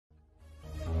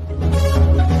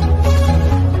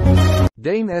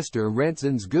Dame Esther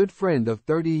Rantzen's good friend of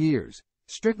 30 years,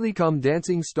 Strictly Come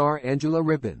Dancing star Angela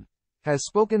Rippon, has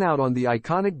spoken out on the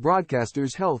iconic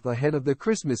broadcaster's health ahead of the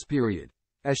Christmas period,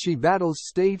 as she battles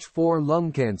stage 4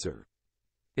 lung cancer.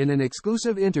 In an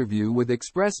exclusive interview with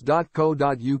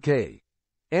Express.co.uk,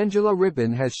 Angela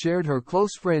Rippon has shared her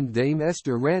close friend Dame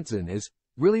Esther Rantzen is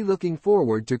really looking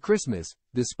forward to Christmas,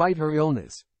 despite her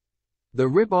illness. The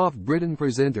Rip-Off Britain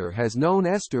presenter has known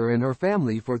Esther and her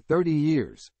family for 30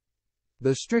 years.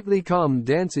 The Strictly Come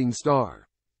Dancing star,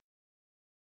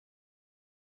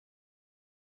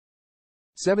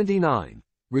 79,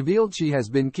 revealed she has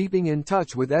been keeping in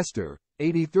touch with Esther,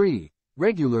 83,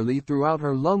 regularly throughout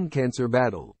her lung cancer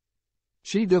battle.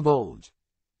 She divulged,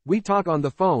 "We talk on the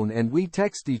phone and we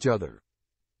text each other.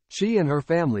 She and her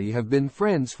family have been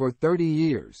friends for 30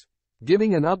 years.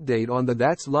 Giving an update on the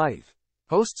That's Life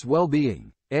host's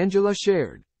well-being, Angela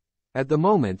shared, "At the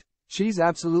moment, she's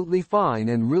absolutely fine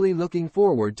and really looking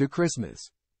forward to Christmas."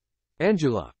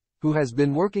 Angela, who has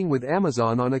been working with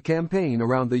Amazon on a campaign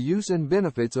around the use and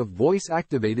benefits of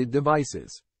voice-activated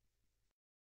devices,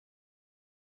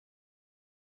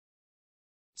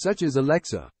 such as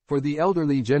Alexa, for the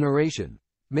elderly generation,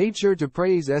 made sure to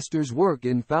praise Esther's work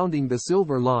in founding the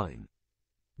Silver Line.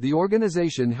 The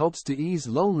organization helps to ease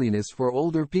loneliness for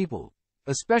older people,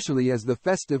 especially as the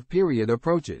festive period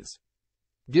approaches.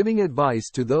 Giving advice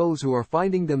to those who are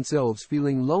finding themselves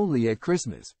feeling lonely at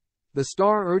Christmas, the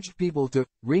star urged people to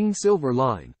ring Silver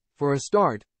Line, for a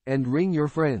start, and ring your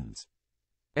friends.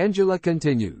 Angela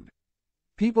continued,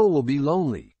 "People will be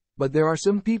lonely, but there are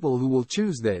some people who will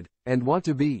choose that, and want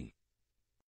to be.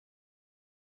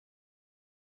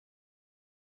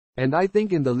 And I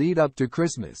think in the lead up to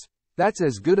Christmas, that's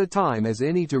as good a time as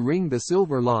any to ring the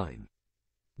Silver Line.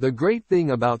 The great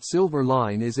thing about Silver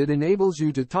Line is it enables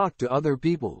you to talk to other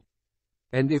people.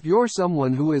 And if you're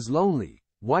someone who is lonely,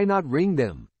 why not ring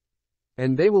them?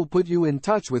 And they will put you in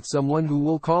touch with someone who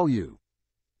will call you.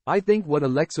 I think what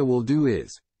Alexa will do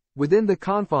is, within the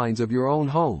confines of your own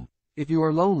home, if you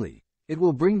are lonely, it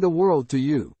will bring the world to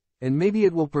you, and maybe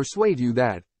it will persuade you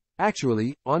that,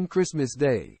 actually, on Christmas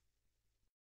Day,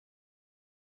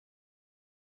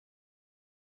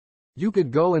 you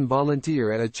could go and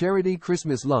volunteer at a charity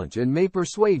Christmas lunch and may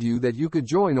persuade you that you could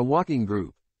join a walking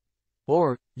group.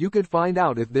 Or, you could find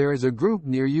out if there is a group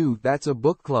near you that's a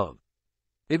book club.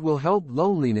 It will help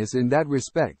loneliness in that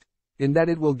respect, in that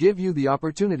it will give you the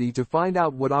opportunity to find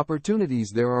out what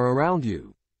opportunities there are around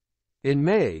you." In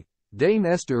May, Dame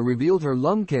Esther revealed her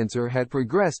lung cancer had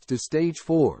progressed to stage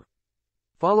 4.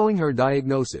 Following her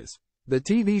diagnosis, the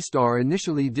TV star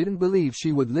initially didn't believe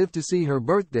she would live to see her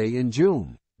birthday in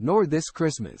June, nor this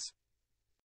Christmas.